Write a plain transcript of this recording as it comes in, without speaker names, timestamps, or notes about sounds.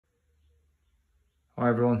Hi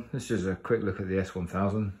everyone, this is a quick look at the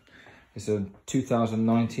S1000. It's a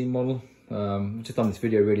 2019 model. I've just done this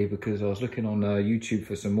video really because I was looking on YouTube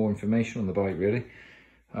for some more information on the bike really,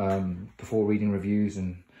 before reading reviews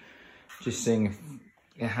and just seeing if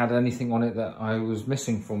it had anything on it that I was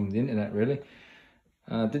missing from the internet really.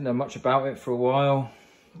 Didn't know much about it for a while,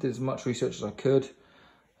 did as much research as I could,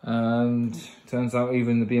 and turns out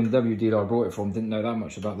even the BMW dealer I bought it from didn't know that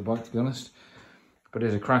much about the bike, to be honest. But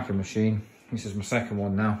it's a cracking machine. This is my second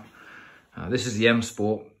one now. This is the M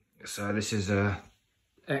Sport, so this is a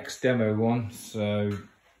ex-demo one, so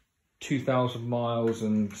 2,000 miles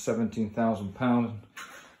and 17,000 pounds.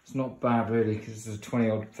 It's not bad really, because it's a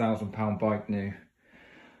 20-odd thousand pound bike new.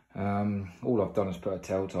 All I've done is put a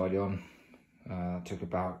tail tidy on. Took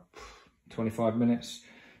about 25 minutes,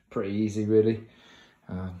 pretty easy really.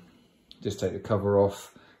 Just take the cover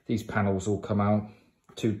off. These panels all come out,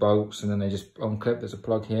 2 bolts, and then they just unclip. There's a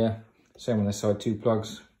plug here. Same on this side, 2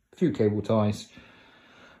 plugs, a few cable ties.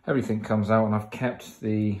 Everything comes out, and I've kept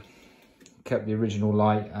the original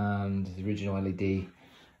light and the original LED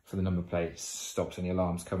for the number plates. Stops any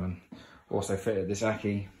alarms coming. Also fitted this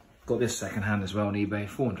Aki. Got this second hand as well on eBay,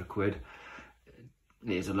 400 quid.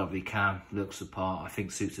 It is a lovely cam, looks the part. I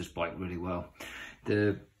think suits this bike really well.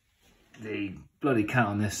 The bloody cat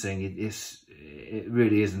on this thing, it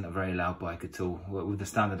really isn't a very loud bike at all. With the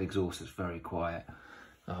standard exhaust, it's very quiet.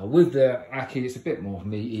 With the Aki, it's a bit more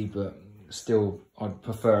meaty, but still, I'd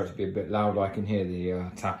prefer it to be a bit louder. I can hear the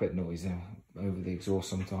tappet noise over the exhaust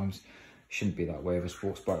sometimes. Shouldn't be that way of a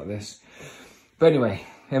sports bike like this. But anyway,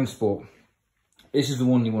 M Sport. This is the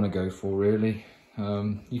one you want to go for, really.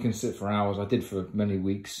 You can sit for hours. I did for many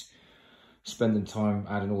weeks, spending time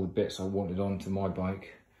adding all the bits I wanted onto my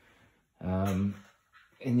bike. In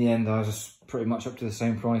the end, I was pretty much up to the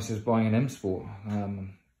same price as buying an M Sport.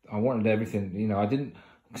 I wanted everything, you know, I didn't,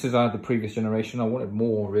 because I had the previous generation, I wanted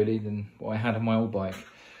more really than what I had on my old bike.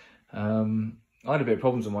 I had a bit of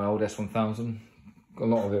problems with my old S1000. A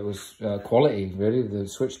lot of it was quality really, the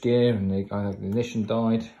switch gear, and the ignition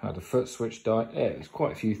died, I had the foot switch died. Yeah, it was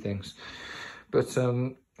quite a few things. But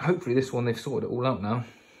hopefully this one, they've sorted it all out now.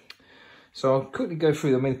 So I'll quickly go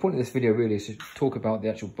through, I mean, the point of this video really is to talk about the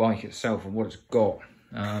actual bike itself and what it's got.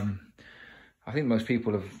 I think most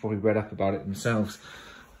people have probably read up about it themselves,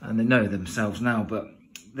 and they know themselves now, but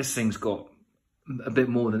this thing's got a bit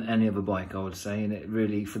more than any other bike, I would say, and it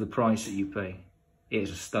really, for the price that you pay, it is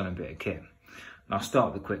a stunning bit of kit. And I'll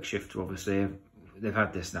start with the quick shifter, obviously. They've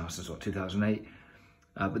had this now since, what, 2008,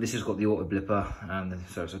 but this has got the auto blipper, and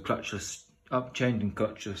so it's a clutchless up change and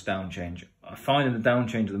clutchless down change. I find in the down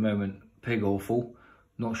change at the moment, pig awful.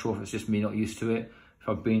 Not sure if it's just me not used to it, if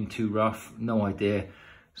I've been too rough, no idea.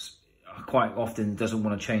 Quite often it doesn't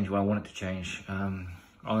want to change when I want it to change.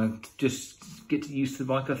 I'll just get used to the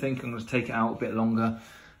bike, I think. I'm going to take it out a bit longer,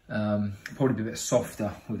 probably be a bit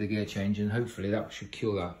softer with the gear change, and hopefully that should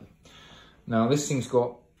cure that. Now this thing's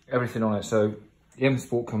got everything on it. So the M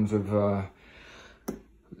Sport comes with a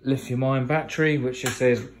lithium-ion battery, which just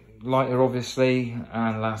says lighter obviously,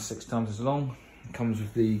 and lasts 6 times as long. It comes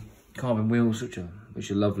with the carbon wheels, which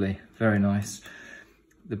are lovely, very nice.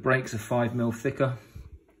 The brakes are 5mm thicker.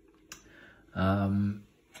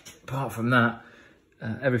 Apart from that,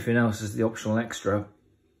 everything else is the optional extra,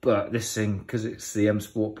 but this thing, because it's the M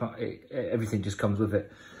Sport, everything just comes with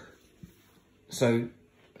it. So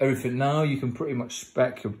everything now, you can pretty much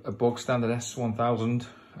spec a bog standard S1000,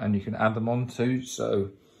 and you can add them on too. So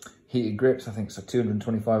heated grips, I think it's a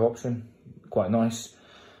 225 option, quite nice.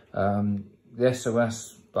 The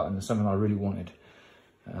SOS button is something I really wanted.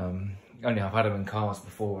 Only I've had them in cars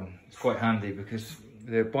before, and it's quite handy because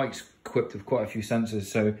the bike's equipped with quite a few sensors,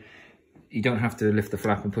 so you don't have to lift the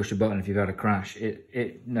flap and push a button if you've had a crash.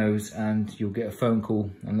 It knows, and you'll get a phone call.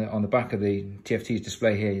 And on the back of the TFT's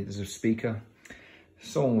display here, there's a speaker.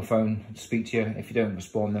 Someone will phone to speak to you. If you don't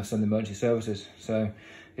respond, they'll send emergency services. So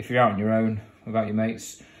if you're out on your own without your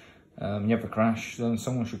mates, and you have a crash, then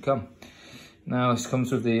someone should come. Now this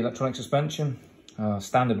comes with the electronic suspension,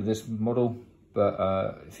 standard with this model,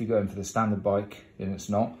 but if you go in for the standard bike, then it's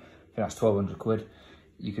not. I think that's 1,200 quid.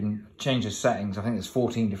 You can change the settings. I think there's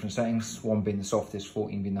 14 different settings, 1 being the softest,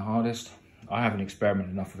 14 being the hardest. I haven't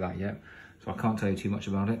experimented enough with that yet, so I can't tell you too much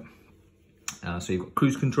about it. So you've got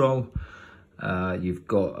cruise control, you've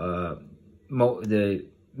got the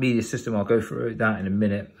media system. I'll go through that in a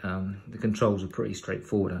minute. The controls are pretty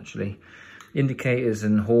straightforward actually. Indicators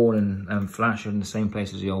and horn and flash are in the same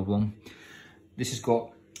place as the old one. This has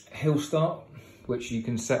got hill start, which you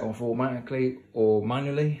can set off automatically or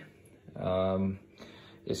manually.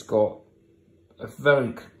 It's got a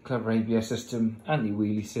very clever ABS system,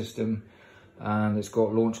 anti-wheelie system, and it's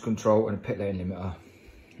got launch control and a pit lane limiter.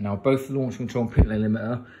 Now both the launch control and pit lane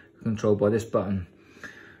limiter are controlled by this button.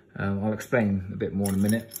 I'll explain a bit more in a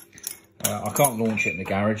minute. I can't launch it in the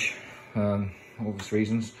garage, for obvious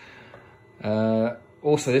reasons.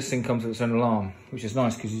 Also, this thing comes with its own alarm, which is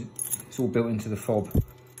nice because it's all built into the fob. So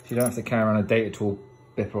you don't have to carry around a data tool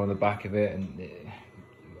bipper on the back of it, and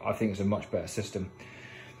I think it's a much better system.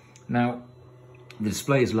 Now, the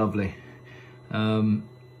display is lovely.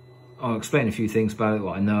 I'll explain a few things about it,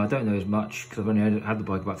 what I know. I don't know as much because I've only had the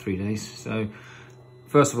bike about 3 days. So,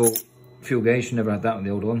 first of all, fuel gauge, never had that on the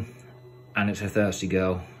old one. And it's a thirsty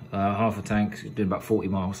girl. Half a tank, doing about 40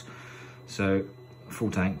 miles. So, full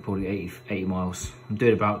tank, probably 80 miles. I'm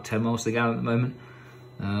doing about 10 miles to the gallon at the moment.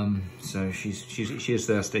 So she is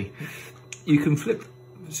thirsty. You can flip,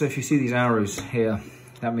 so if you see these arrows here,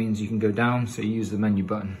 that means you can go down, so you use the menu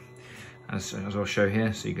button, as I'll show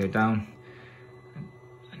here. So you go down,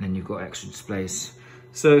 and then you've got extra displays.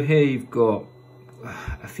 So here you've got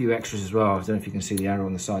a few extras as well. I don't know if you can see the arrow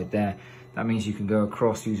on the side there. That means you can go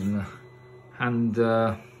across using the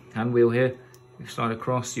hand wheel here. You slide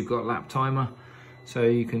across, you've got a lap timer. So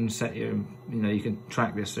you can set your, you can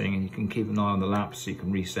track this thing and you can keep an eye on the laps, so you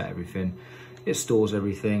can reset everything. It stores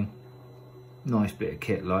everything. Nice bit of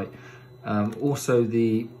kit, like. Also,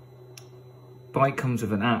 the bike comes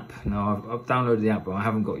with an app. Now I've downloaded the app, but I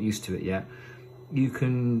haven't got used to it yet.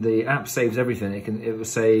 The app saves everything. It will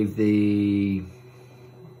save the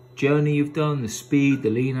journey you've done, the speed,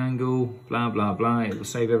 the lean angle, blah blah blah. It will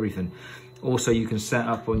save everything. Also, you can set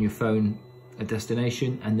up on your phone a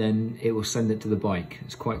destination, and then it will send it to the bike.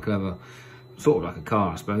 It's quite clever, sort of like a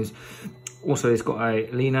car, I suppose. Also, it's got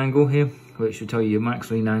a lean angle here, which will tell you your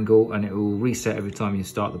max lean angle, and it will reset every time you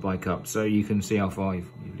start the bike up, so you can see how far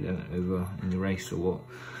you've let it over in the race or what.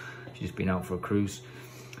 If you've just been out for a cruise.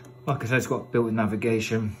 Like I said, it's got built-in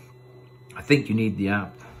navigation. I think you need the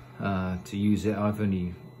app to use it. I've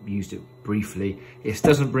only used it briefly. It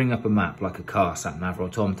doesn't bring up a map like a car, sat nav or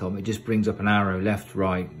TomTom. It just brings up an arrow, left,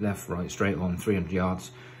 right, straight on, 300 yards,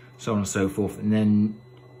 so on and so forth. And then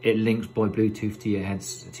it links by Bluetooth to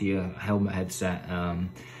your helmet headset.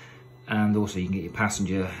 And also you can get your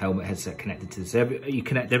passenger helmet headset connected to this. You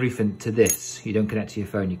connect everything to this. You don't connect to your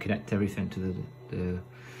phone, you connect everything to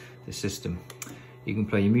the system. You can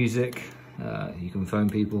play your music, you can phone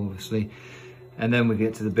people, obviously. And then we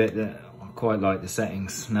get to the bit that I quite like, the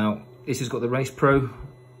settings. Now, this has got the Race Pro.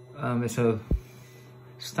 It's a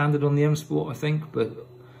standard on the M Sport, I think, but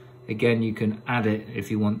again, you can add it if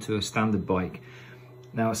you want to a standard bike.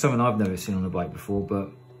 Now, it's something I've never seen on a bike before,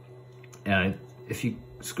 but if you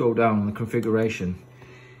scroll down on the configuration,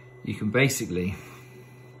 you can basically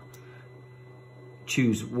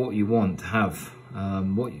choose what you want to have.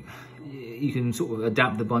 You can sort of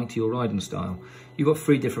adapt the bike to your riding style. You've got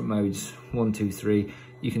 3 different modes, 1, 2, 3.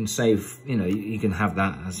 You can save, you can have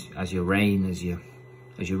that as your rain, as your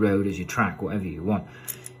road, as your track, whatever you want.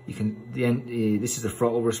 You can, this is the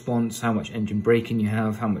throttle response, how much engine braking you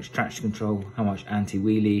have, how much traction control, how much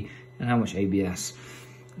anti-wheelie, and how much ABS.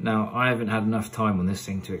 Now, I haven't had enough time on this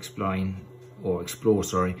thing to explore,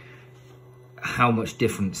 sorry, how much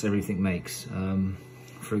difference everything makes.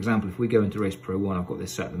 For example, if we go into Race Pro 1, I've got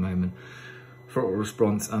this set at the moment, throttle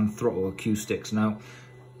response and throttle acoustics. Now,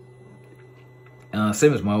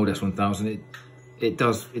 same as my old S1000, it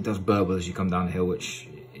does burble as you come down the hill, which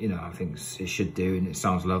I think it should do, and it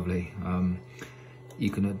sounds lovely.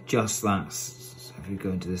 You can adjust that. So if we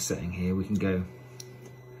go into this setting here, we can go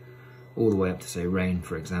all the way up to, say, rain,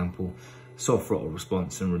 for example. Soft throttle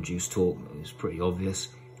response and reduced torque is pretty obvious.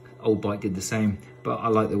 Old bike did the same, but I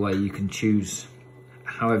like the way you can choose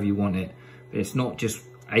however you want it. It's not just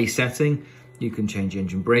a setting. You can change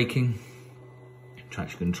engine braking,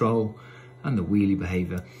 traction control, and the wheelie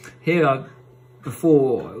behavior. Here, I've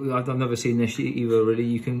never seen this either, really.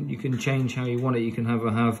 You can change how you want it. You can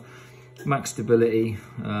have max stability,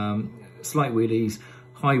 slight wheelies,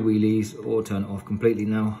 high wheelies, or turn it off completely.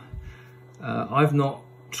 Now, I've not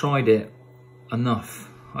tried it enough.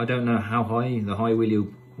 I don't know how high the high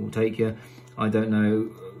wheelie will take you. I don't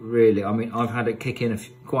know really. I mean, I've had it kick in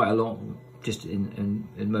quite a lot just in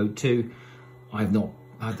mode 2. I've not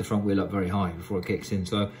had the front wheel up very high before it kicks in,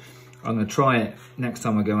 so I'm going to try it next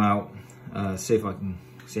time I go out, see if I can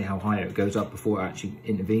see how high it goes up before it actually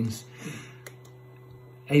intervenes.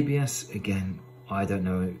 ABS, again, I don't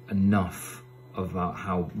know enough about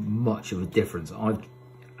how much of a difference. I've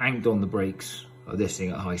anked on the brakes of this thing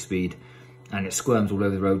at high speed and it squirms all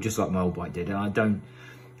over the road just like my old bike did, and I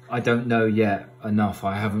don't know yet enough.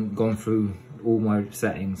 I haven't gone through all my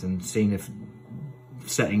settings and seen if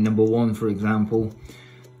setting number 1, for example,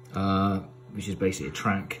 which is basically a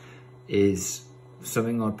track, is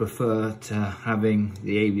something I'd prefer to having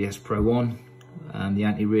the ABS Pro on and the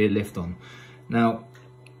anti-rear lift on. Now,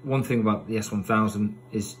 one thing about the S1000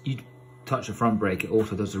 is you touch the front brake, it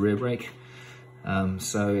also does the rear brake.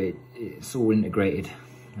 So it's all integrated.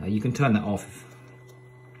 You can turn that off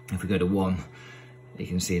if we go to 1. You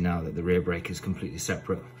can see now that the rear brake is completely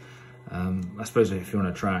separate. I suppose if you're on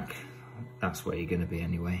a track, that's where you're going to be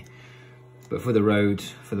anyway. But for the road,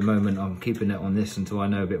 for the moment, I'm keeping it on this until I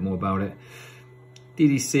know a bit more about it.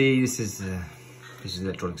 DDC, this is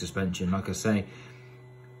electronic suspension. Like I say,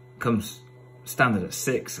 comes standard at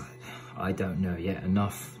 6. I don't know yet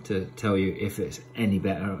enough to tell you if it's any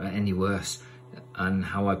better or any worse, and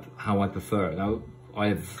how I prefer it. Now, I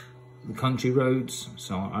have the country roads,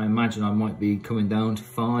 so I imagine I might be coming down to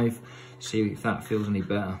 5, see if that feels any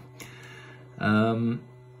better.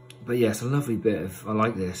 But yeah, it's a lovely bit of, I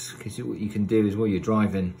like this, because what you can do is while you're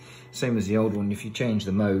driving, same as the old one, if you change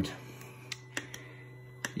the mode,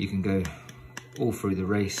 you can go all through the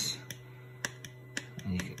race,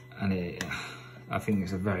 I think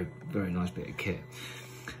it's a very, very nice bit of kit.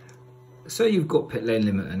 So you've got pit lane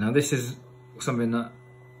limiter. Now this is something that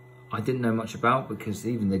I didn't know much about, because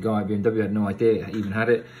even the guy at BMW had no idea it even had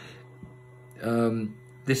it.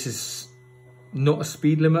 This is not a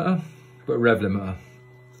speed limiter, but a rev limiter.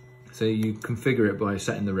 So you configure it by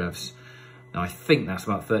setting the revs. Now I think that's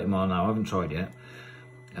about 30 miles an hour, I haven't tried yet.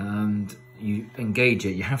 And you engage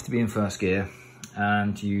it, you have to be in first gear,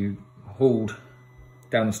 and you hold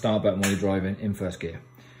down the start button while you're driving in first gear.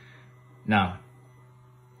 Now,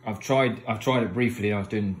 I've tried it briefly. I was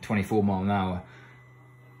doing 24 miles an hour.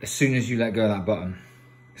 As soon as you let go of that button,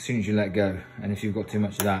 as soon as you let go, and if you've got too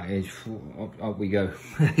much of that, up we go.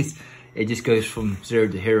 It just goes from 0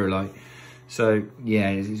 to hero like. So yeah,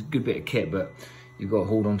 it's a good bit of kit, but you've got to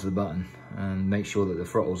hold onto the button and make sure that the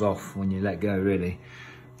throttle's off when you let go, really.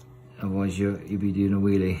 Otherwise you'll be doing a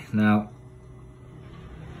wheelie. Now,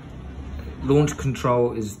 launch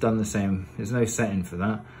control is done the same. There's no setting for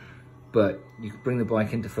that, but you bring the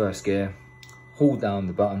bike into first gear, hold down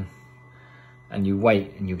the button, and you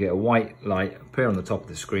wait, and you get a white light appear on the top of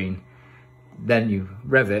the screen. Then you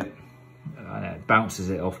rev it, and it bounces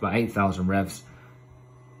it off about 8,000 revs.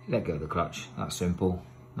 Let go of the clutch. That's simple,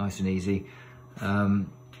 nice and easy. I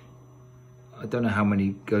don't know how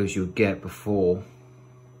many goes you'll get before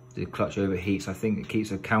the clutch overheats. I think it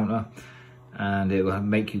keeps a counter, and it will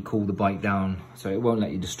make you cool the bike down, so it won't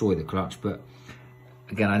let you destroy the clutch. But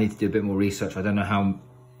again, I need to do a bit more research. I don't know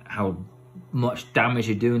how much damage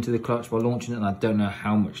you're doing to the clutch while launching it, and I don't know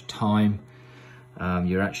how much time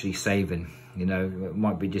you're actually saving. You know, it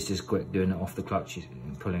might be just as quick doing it off the clutch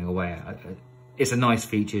and pulling away. It's a nice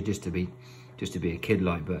feature just to be a kid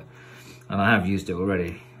like, and I have used it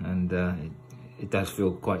already, and it does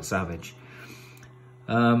feel quite savage.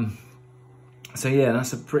 So yeah,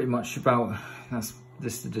 that's pretty much about,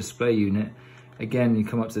 this the display unit. Again, you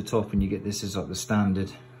come up to the top and you get, this is like the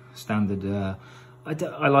standard.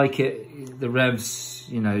 I like it. The revs,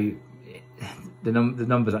 you know, the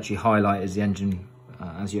numbers actually highlight as the engine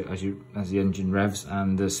as the engine revs,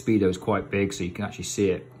 and the speedo is quite big, so you can actually see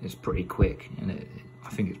it. It's pretty quick, and I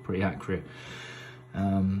think it's pretty accurate.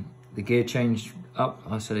 The gear change up,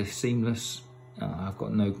 I said it's seamless. I've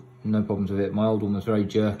got no problems with it. My old one was very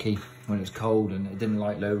jerky when it was cold, and it didn't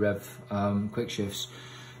like low rev quick shifts.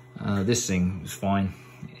 This thing is fine.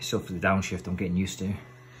 It's off the downshift I'm getting used to.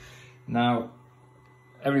 Now,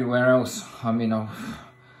 everywhere else, I mean,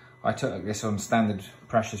 I took this on standard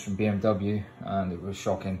pressures from BMW, and it was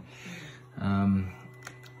shocking. I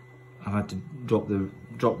had to drop the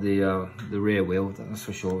rear wheel, that's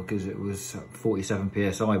for sure, because it was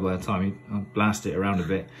 47 psi by the time you blast it around a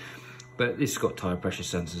bit. But it's got tire pressure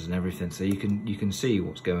sensors and everything, so you can see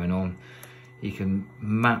what's going on. You can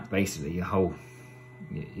map basically your whole.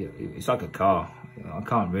 It's like a car. I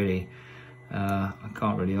can't really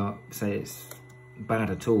say it's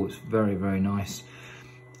bad at all. It's very, very nice.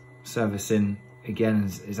 Servicing again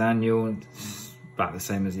is annual. It's about the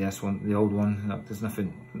same as the S1, the old one. There's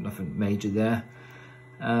nothing major there.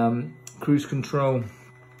 Cruise control,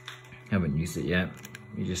 haven't used it yet.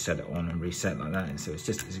 You just set it on and reset like that, and so it's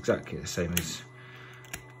exactly the same as,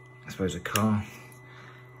 I suppose, a car.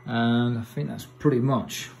 And I think that's pretty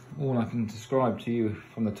much all I can describe to you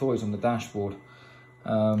from the toys on the dashboard.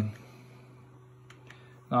 Now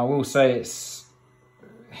I will say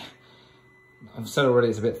I've said already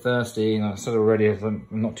it's a bit thirsty, and I've said already I'm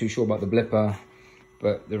not too sure about the blipper,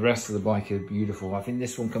 but the rest of the bike is beautiful. I think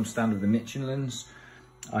this one comes standard with the Michelin's.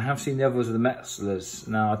 I have seen the others with the Metlers.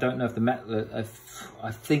 Now I don't know if the Metler,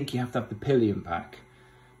 I think you have to have the pillion pack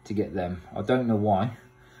to get them. I don't know why,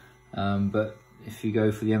 but if you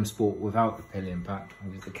go for the M Sport without the pillion pack,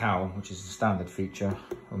 with the cowl, which is the standard feature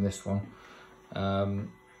on this one,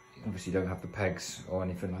 obviously you don't have the pegs or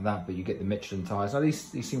anything like that, but you get the Michelin tyres. Now these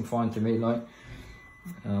seem fine to me. Like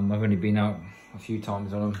I've only been out a few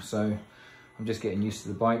times on them, so I'm just getting used to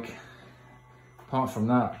the bike. Apart from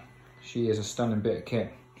that, she is a stunning bit of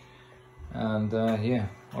kit, and yeah,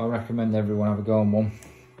 I recommend everyone have a go on one,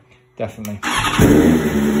 definitely.